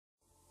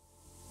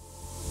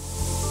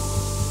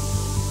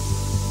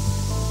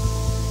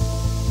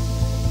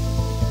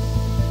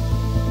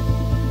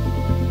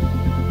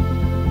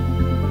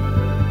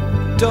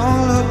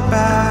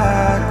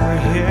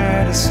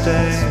to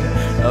stay,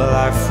 a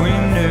life we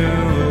knew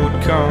would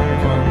come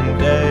one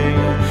day.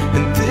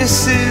 And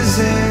this is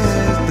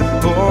it, the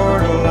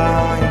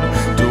borderline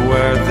to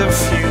where the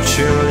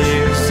future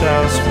leaves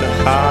us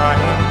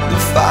behind.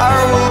 The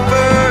fire will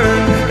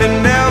burn and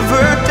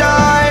never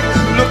die,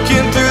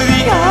 looking through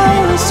the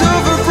eyes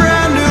of a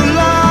brand new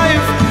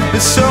life.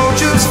 And so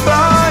just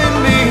find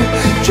me,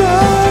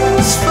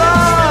 just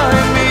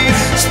find me.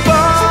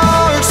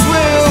 Sparks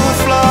will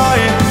fly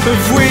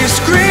if we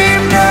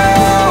scream no.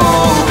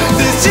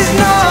 This is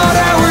not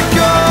how we're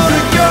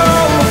gonna go.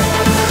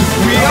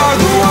 We are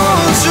the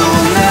ones who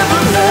will never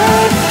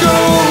let go.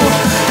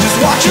 Just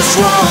watch us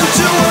run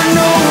to where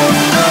no one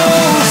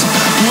knows.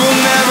 We'll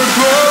never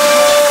grow.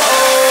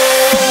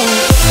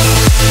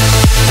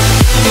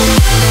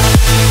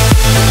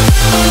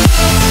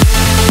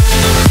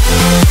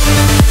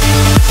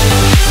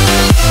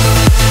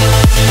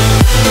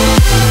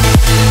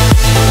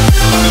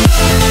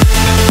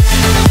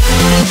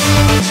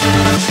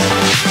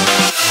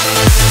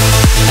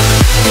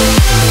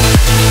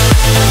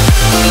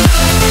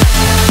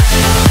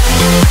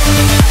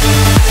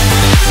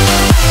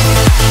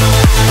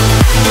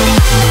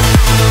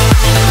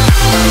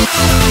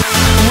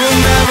 We'll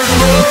never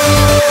grow.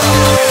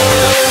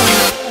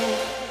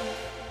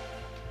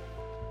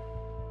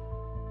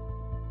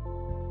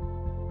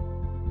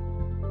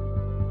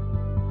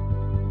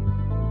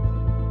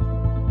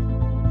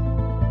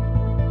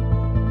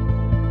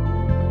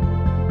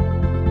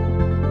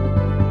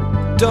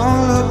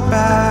 Don't look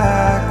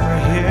back,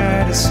 we're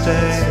here to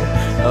stay,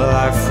 a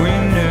life we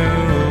knew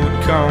would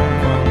come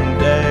one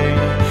day.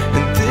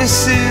 And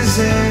this is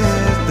it,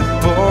 the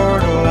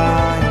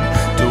borderline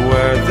to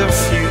where the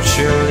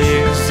future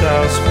leaves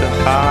us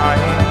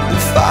behind.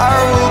 The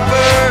fire will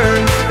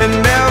burn and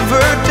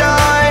never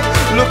die,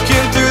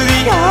 looking through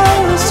the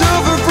eyes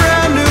of a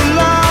brand new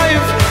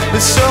life.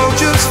 And so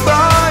just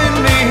find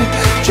me,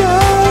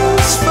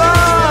 just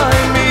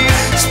find me.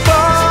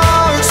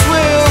 Sparks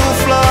will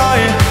fly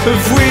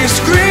if we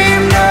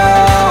scream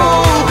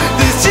no.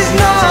 This is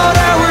not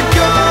how we're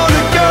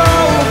gonna go.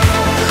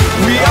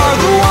 We are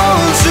the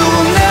ones who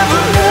will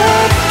never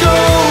let go.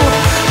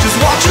 Just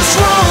watch us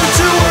run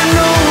to where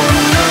no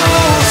one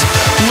knows.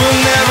 We'll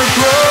never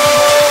grow.